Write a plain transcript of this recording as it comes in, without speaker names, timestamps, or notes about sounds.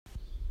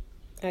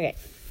Okay,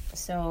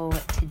 so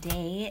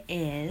today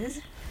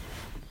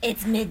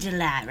it's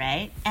mid-July,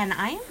 right? And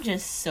I am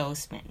just so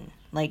smitten,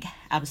 like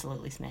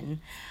absolutely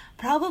smitten.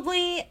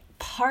 Probably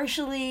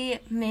partially,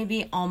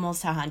 maybe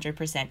almost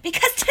 100%,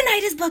 because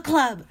tonight is book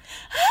club.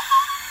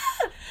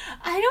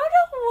 I don't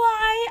know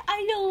why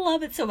I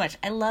love it so much.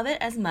 I love it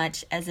as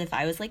much as if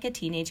I was like a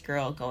teenage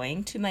girl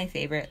going to my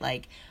favorite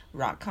like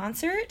rock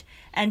concert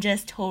and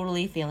just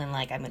totally feeling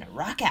like I'm gonna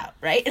rock out,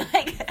 right?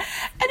 Like,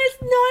 and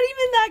it's not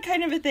even that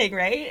kind of a thing,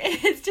 right?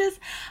 It's just,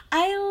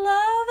 I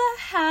love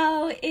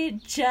how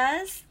it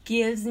just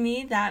gives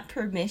me that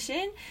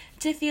permission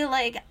to feel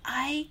like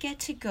I get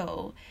to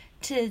go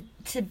to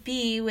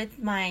be with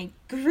my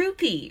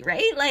groupie,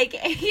 right? Like,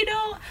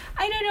 I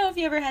don't know if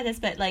you ever had this,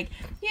 but like,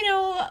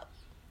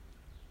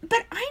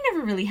 but I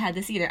never really had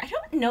this either. I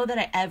don't know that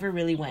I ever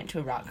really went to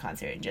a rock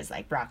concert and just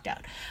like rocked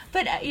out.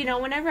 But,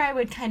 whenever I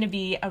would kind of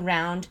be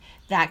around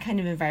that kind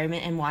of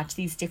environment and watch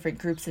these different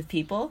groups of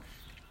people,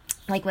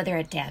 like whether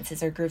at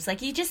dances or groups,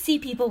 like you just see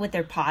people with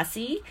their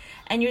posse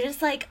and you're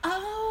just like,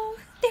 oh,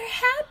 they're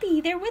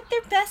happy. They're with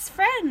their best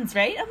friends,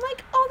 right? I'm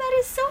like, oh, that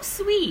is so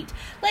sweet.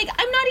 Like,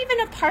 I'm not even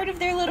a part of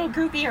their little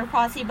groupie or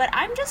posse, but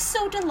I'm just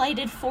so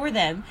delighted for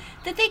them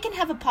that they can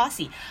have a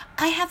posse.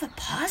 I have a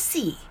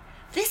posse.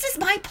 This is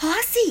my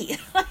posse.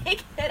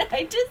 Like, and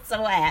I'm just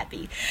so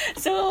happy.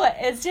 So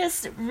it's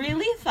just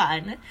really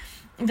fun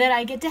that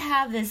I get to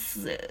have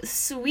this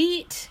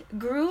sweet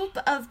group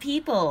of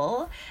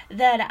people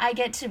that I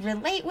get to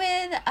relate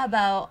with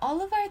about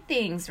all of our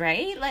things,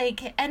 right?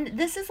 Like, and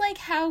this is like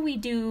how we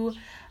do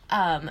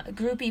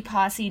groupie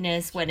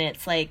possiness when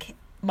it's like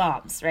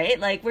moms, right?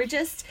 Like, we're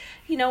just,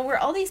 we're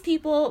all these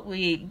people,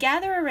 we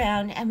gather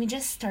around and we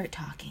just start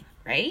talking,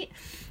 right?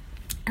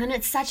 And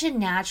it's such a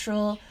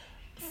natural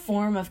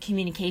form of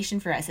communication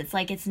for us. It's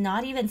like, it's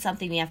not even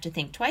something we have to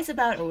think twice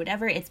about or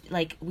whatever. It's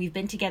like, we've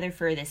been together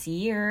for this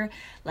year,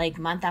 like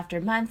month after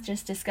month,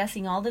 just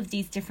discussing all of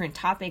these different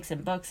topics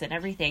and books and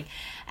everything.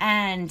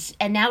 And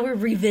now we're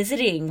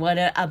revisiting what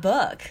a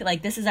book,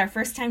 like this is our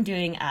first time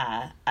doing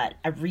a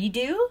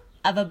redo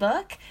of a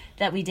book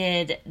that we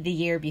did the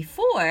year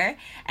before,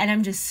 and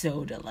I'm just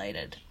so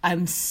delighted.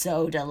 I'm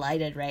so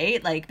delighted,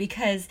 right? Like,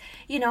 because,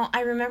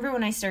 I remember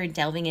when I started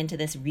delving into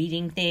this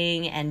reading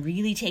thing and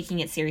really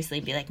taking it seriously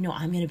and be like, no,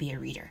 I'm going to be a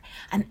reader.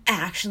 I'm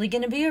actually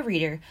going to be a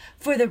reader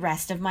for the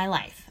rest of my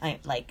life. I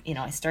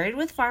started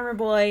with Farmer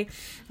Boy,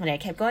 and I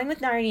kept going with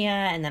Narnia,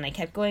 and then I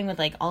kept going with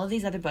like all of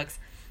these other books.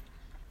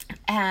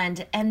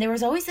 And there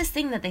was always this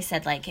thing that they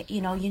said, like,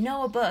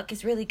 a book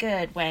is really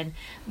good when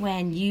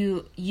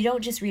you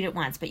don't just read it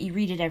once, but you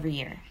read it every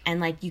year. And,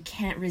 like, you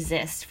can't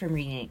resist from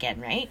reading it again,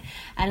 right?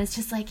 And it's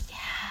just like, yeah,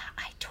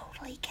 I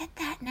totally get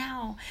that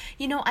now.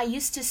 I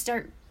used to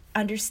start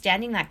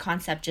understanding that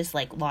concept just,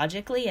 like,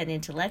 logically and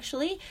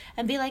intellectually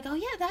and be like, oh,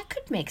 yeah, that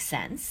could make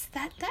sense.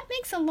 That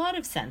makes a lot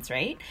of sense,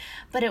 right?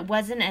 But it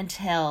wasn't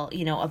until,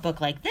 a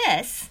book like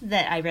this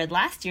that I read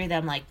last year that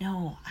I'm like,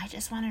 no, I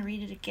just want to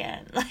read it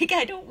again. Like,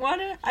 I don't want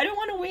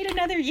to wait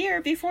another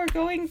year before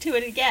going to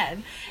it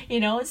again,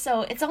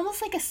 So it's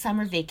almost like a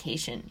summer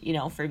vacation,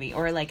 for me,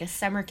 or like a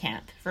summer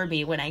camp for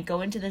me when I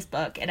go into this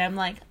book and I'm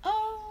like,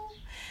 oh,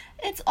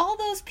 it's all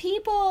those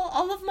people,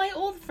 all of my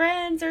old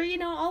friends, or,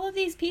 all of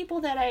these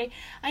people that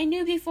I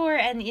knew before.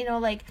 And,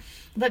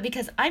 but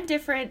because I'm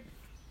different,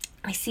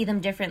 I see them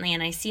differently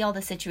and I see all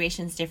the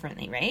situations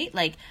differently, right?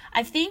 Like,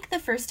 I think the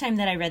first time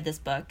that I read this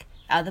book,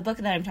 the book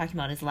that I'm talking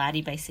about is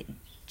Laddie by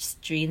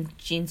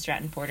Gene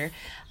Stratton Porter.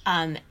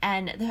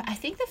 I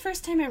think the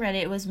first time I read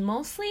it, it was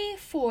mostly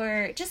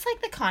for just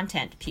like the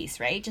content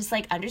piece, right? Just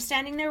like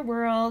understanding their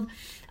world,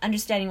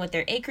 understanding what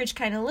their acreage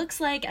kind of looks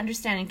like,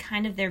 understanding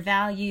kind of their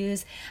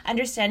values,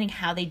 understanding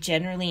how they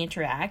generally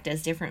interact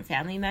as different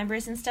family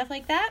members and stuff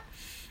like that.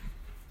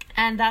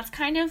 And that's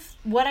kind of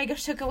what I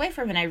took away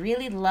from it. I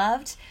really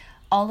loved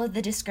all of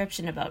the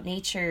description about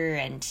nature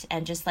and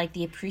just like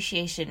the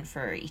appreciation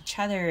for each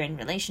other and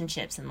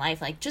relationships and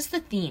life, like just the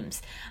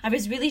themes. I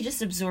was really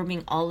just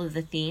absorbing all of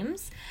the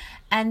themes.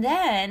 And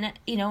then,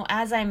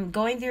 as I'm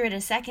going through it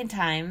a second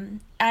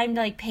time, I'm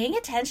like paying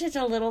attention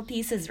to little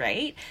pieces,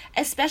 right?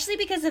 Especially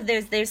because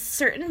there's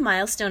certain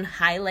milestone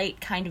highlight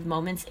kind of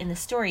moments in the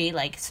story,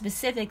 like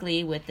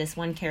specifically with this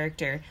one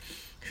character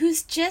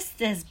who's just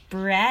this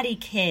bratty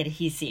kid,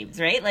 he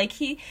seems, right? Like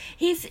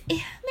he's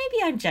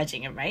maybe I'm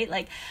judging him, right?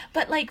 Like,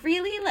 but like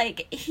really,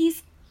 like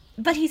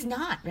but he's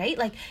not, right?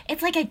 Like,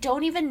 it's like I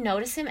don't even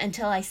notice him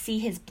until I see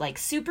his like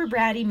super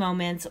bratty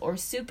moments or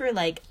super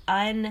like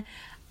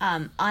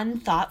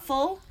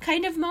unthoughtful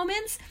kind of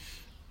moments.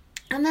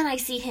 And then I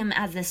see him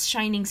as this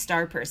shining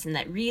star person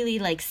that really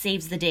like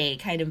saves the day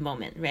kind of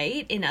moment,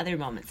 right? In other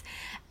moments.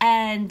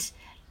 And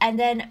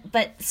then,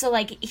 but so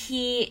like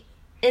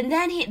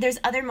there's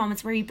other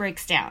moments where he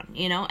breaks down,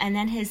 and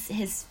then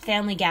his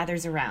family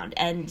gathers around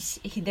and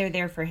they're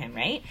there for him,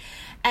 right?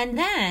 And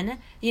then,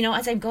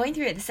 as I'm going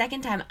through it the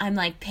second time, I'm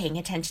like paying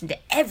attention to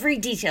every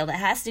detail that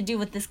has to do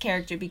with this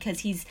character because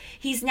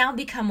he's now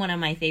become one of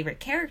my favorite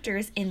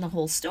characters in the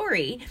whole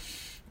story.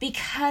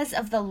 because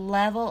of the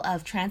level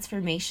of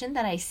transformation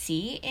that I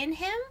see in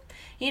him,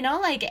 you know,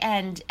 like,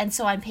 and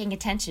so I'm paying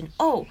attention.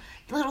 Oh,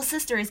 the little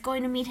sister is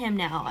going to meet him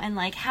now, and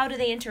like, how do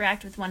they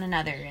interact with one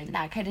another, and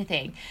that kind of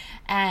thing.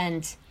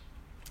 And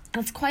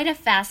it's quite a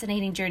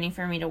fascinating journey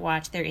for me to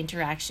watch their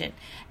interaction,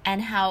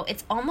 and how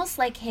it's almost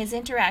like his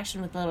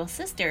interaction with little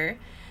sister,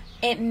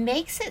 it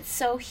makes it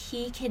so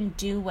he can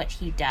do what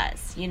he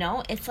does, you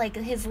know? It's like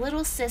his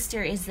little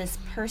sister is this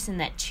person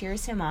that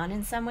cheers him on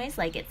in some ways.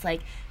 Like, it's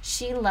like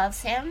she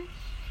loves him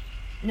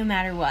no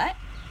matter what,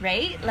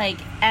 right? Like,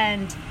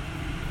 and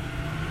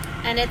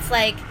it's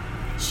like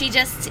she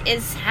just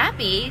is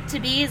happy to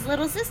be his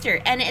little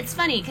sister. And it's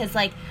funny because,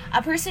 like,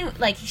 a person,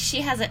 like, she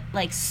has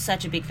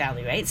such a big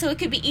family, right? So it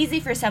could be easy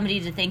for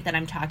somebody to think that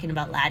I'm talking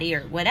about Laddie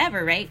or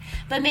whatever, right?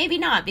 But maybe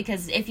not,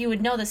 because if you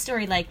would know the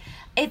story, like,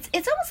 it's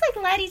almost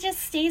like Laddie just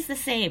stays the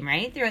same,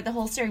 right, throughout the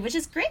whole story, which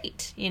is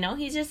great. You know,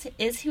 he just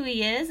is who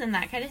he is and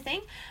that kind of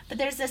thing. But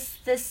there's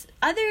this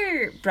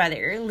other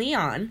brother,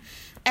 Leon,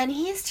 and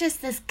he's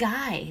just this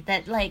guy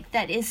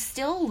that is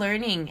still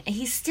learning.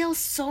 He's still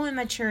so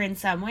immature in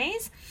some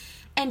ways,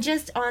 and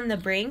just on the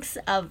brinks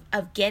of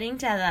getting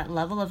to that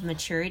level of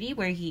maturity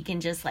where he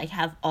can just like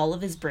have all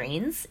of his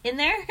brains in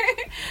there.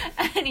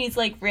 And he's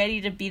like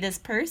ready to be this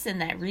person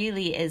that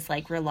really is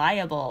like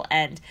reliable,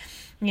 and,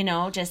 you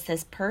know, just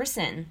this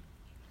person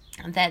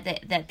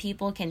that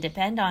people can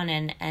depend on,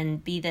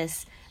 and be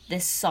this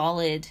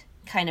solid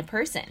kind of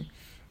person.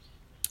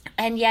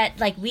 And yet,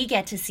 like, we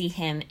get to see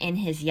him in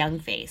his young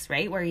phase,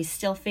 right? Where he's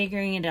still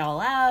figuring it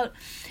all out,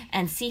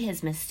 and see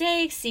his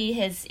mistakes, see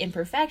his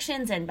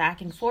imperfections, and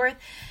back and forth.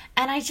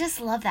 And I just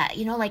love that,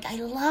 you know, like, I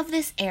love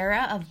this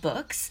era of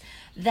books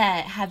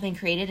that have been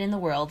created in the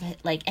world,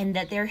 like, and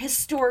that they're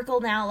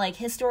historical now, like,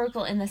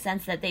 historical in the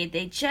sense that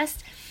they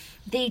just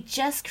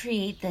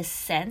create this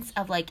sense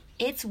of, like,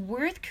 it's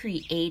worth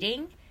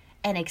creating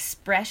an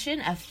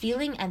expression of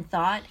feeling and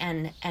thought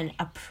and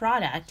a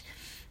product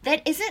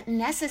that isn't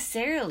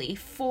necessarily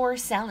for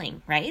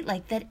selling, right?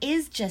 Like, that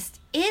is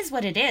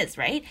what it is,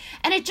 right?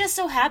 And it just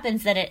so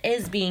happens that it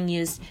is being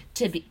used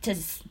to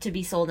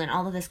be sold and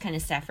all of this kind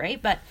of stuff,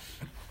 right? But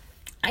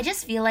I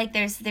just feel like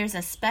there's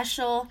a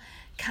special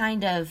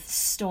kind of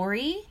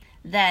story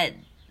that,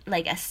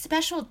 like, a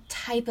special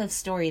type of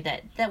story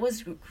that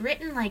was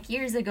written like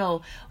years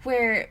ago,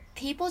 where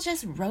people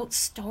just wrote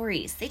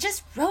stories. They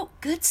just wrote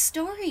good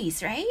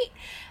stories, right?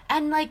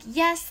 And, like,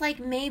 yes, like,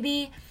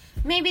 maybe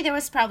there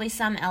was probably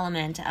some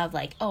element of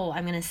like, oh,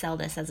 I'm going to sell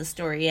this as a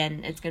story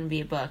and it's going to be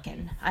a book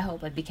and I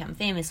hope I become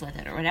famous with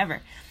it or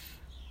whatever.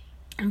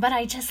 But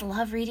I just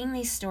love reading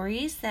these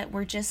stories that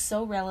were just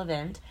so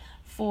relevant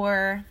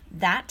for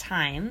that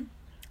time.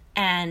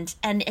 And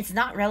it's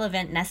not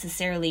relevant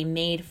necessarily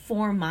made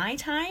for my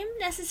time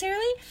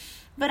necessarily,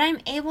 but I'm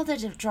able to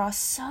draw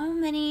so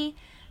many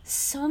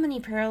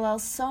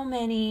parallels, so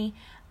many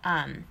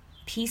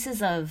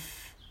pieces of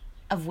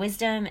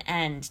wisdom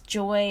and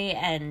joy,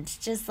 and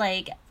just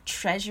like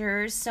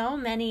treasures so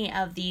many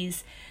of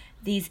these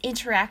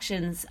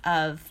interactions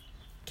of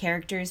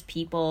characters,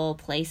 people,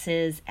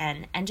 places,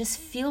 and just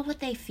feel what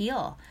they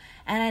feel.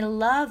 And I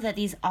love that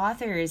these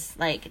authors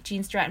like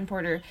Jean Stratton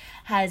Porter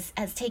has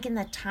taken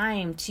the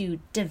time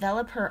to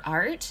develop her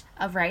art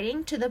of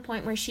writing to the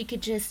point where she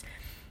could just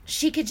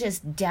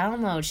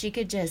download, she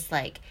could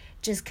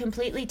just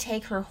completely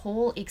take her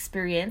whole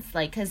experience,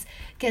 like,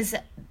 because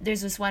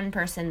there's this one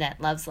person that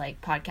loves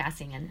like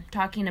podcasting and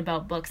talking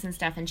about books and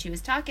stuff, and she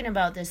was talking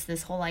about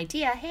this whole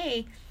idea,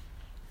 hey,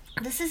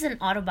 this is an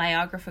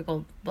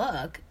autobiographical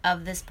book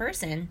of this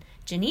person,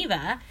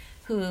 Geneva,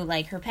 who,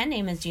 like, her pen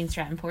name is Jean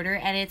Stratton Porter,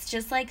 and it's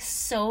just like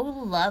so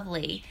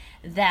lovely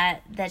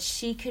that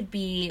she could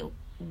be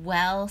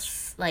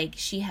like,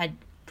 she had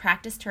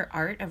practiced her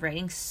art of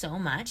writing so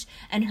much,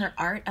 and her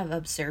art of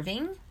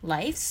observing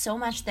life so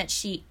much, that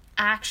she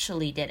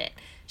actually did it.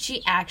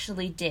 She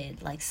actually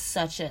did like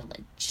such a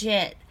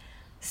legit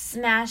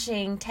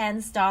smashing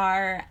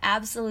 10-star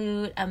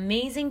absolute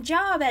amazing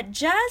job at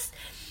just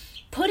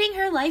putting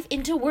her life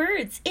into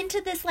words,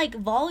 into this like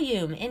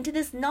volume, into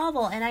this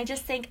novel. And I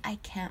just think, I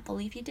can't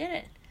believe you did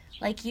it.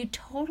 Like, you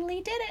totally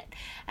did it.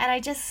 And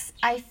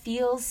I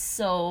feel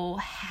so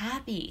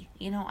happy,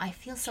 you know, I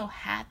feel so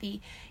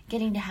happy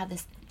getting to have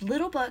this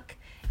little book.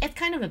 It's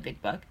kind of a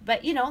big book,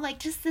 but, you know, like,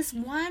 just this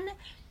one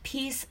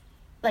piece,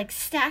 like,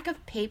 stack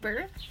of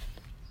paper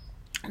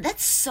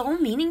that's so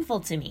meaningful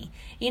to me.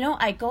 You know,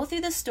 I go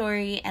through the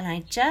story and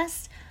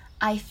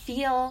I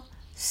feel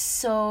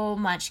so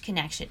much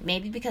connection.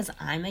 Maybe because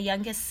I'm a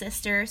youngest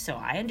sister, so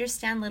I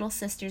understand little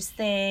sister's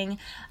thing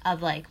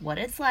of like what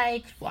it's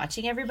like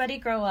watching everybody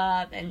grow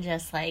up and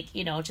just like,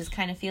 you know, just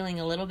kind of feeling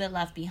a little bit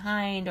left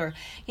behind, or,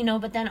 you know,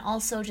 but then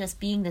also just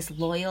being this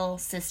loyal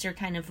sister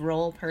kind of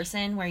role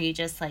person where you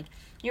just like,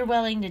 you're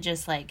willing to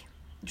just like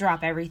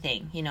drop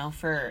everything, you know,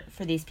 for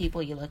these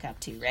people you look up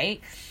to,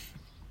 right?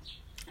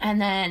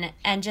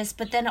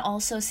 But then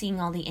also seeing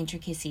all the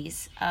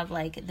intricacies of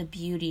like the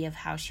beauty of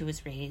how she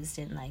was raised,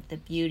 and like the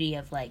beauty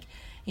of like,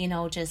 you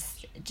know,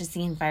 just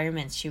the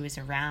environments she was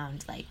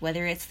around, like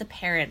whether it's the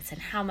parents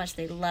and how much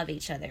they love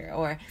each other,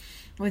 or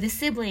the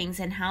siblings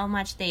and how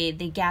much they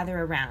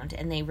gather around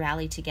and they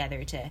rally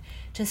together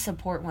to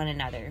support one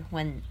another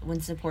when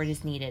support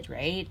is needed,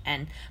 right?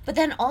 But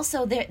then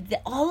also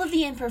all of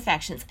the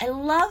imperfections. I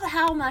love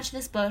how much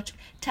this book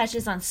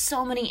touches on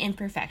so many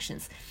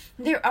imperfections.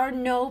 There are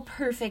no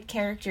perfect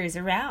characters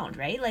around,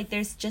 right? Like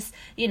there's just,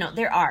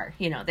 there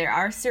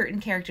are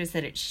certain characters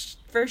that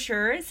for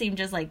sure seem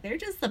just like they're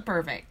just the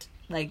perfect.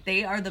 Like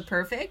they are the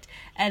perfect,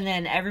 and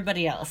then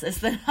everybody else is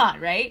the not,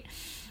 right?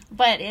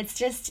 But it's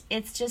just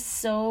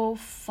so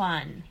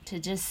fun to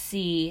just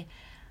see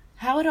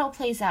how it all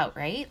plays out,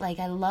 right? Like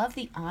I love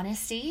the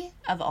honesty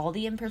of all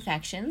the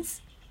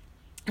imperfections.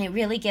 It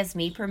really gives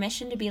me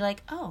permission to be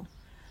like, oh,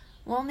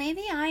 well,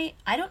 maybe I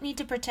don't need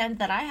to pretend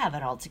that I have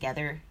it all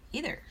together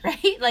either,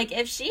 right? Like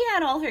if she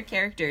had all her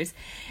characters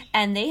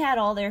and they had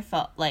all their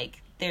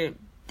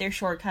their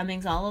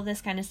shortcomings, all of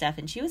this kind of stuff,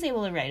 and she was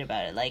able to write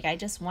about it. Like I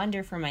just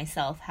wonder for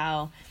myself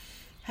how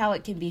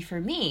it can be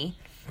for me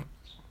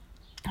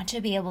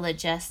to be able to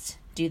just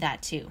do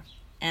that too.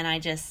 And I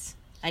just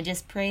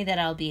pray that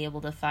I'll be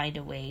able to find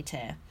a way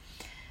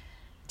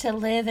to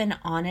live an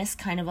honest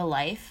kind of a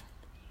life,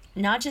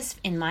 not just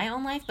in my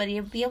own life, but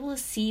be able to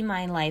see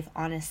my life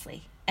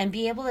honestly and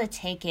be able to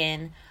take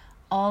in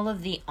all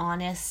of the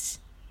honest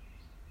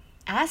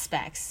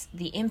aspects,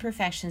 the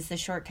imperfections, the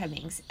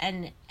shortcomings,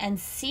 and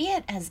see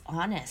it as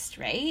honest,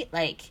 right?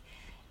 Like,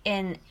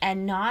 and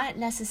not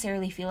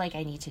necessarily feel like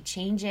I need to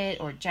change it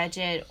or judge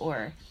it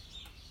or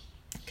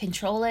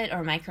control it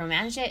or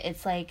micromanage it.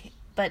 It's like,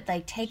 but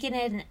like taking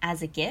it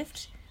as a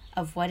gift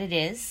of what it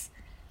is,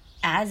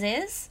 as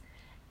is,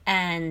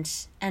 and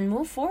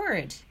move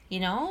forward,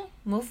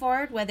 move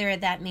forward, whether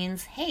that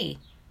means, hey,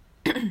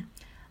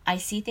 I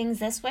see things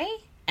this way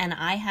and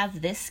I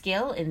have this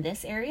skill in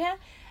this area,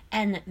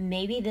 and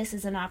maybe this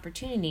is an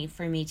opportunity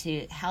for me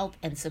to help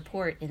and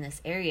support in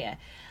this area.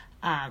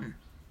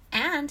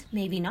 And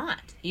maybe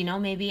not,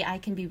 maybe I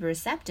can be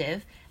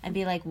receptive and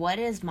be like, what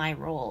is my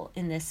role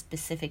in this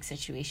specific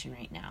situation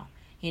right now?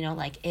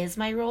 Like, is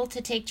my role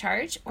to take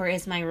charge, or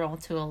is my role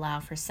to allow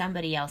for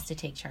somebody else to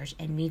take charge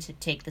and me to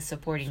take the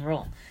supporting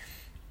role?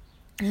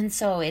 And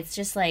so it's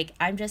just like,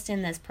 I'm just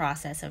in this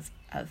process of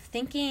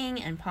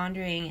thinking and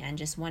pondering and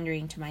just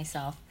wondering to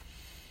myself,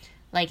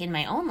 like in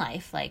my own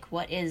life, like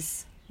what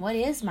is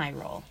my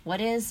role?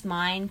 What is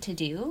mine to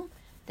do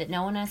that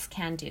no one else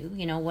can do?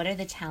 What are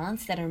the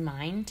talents that are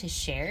mine to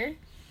share?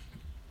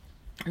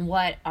 And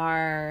what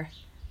are,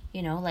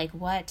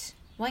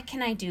 what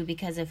can I do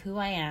because of who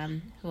I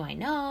am, who I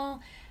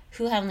know,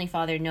 who Heavenly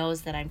Father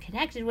knows that I'm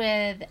connected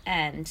with,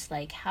 and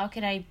like, how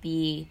can I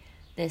be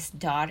this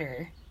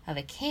daughter of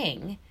a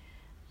king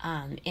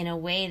in a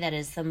way that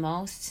is the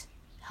most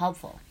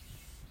helpful,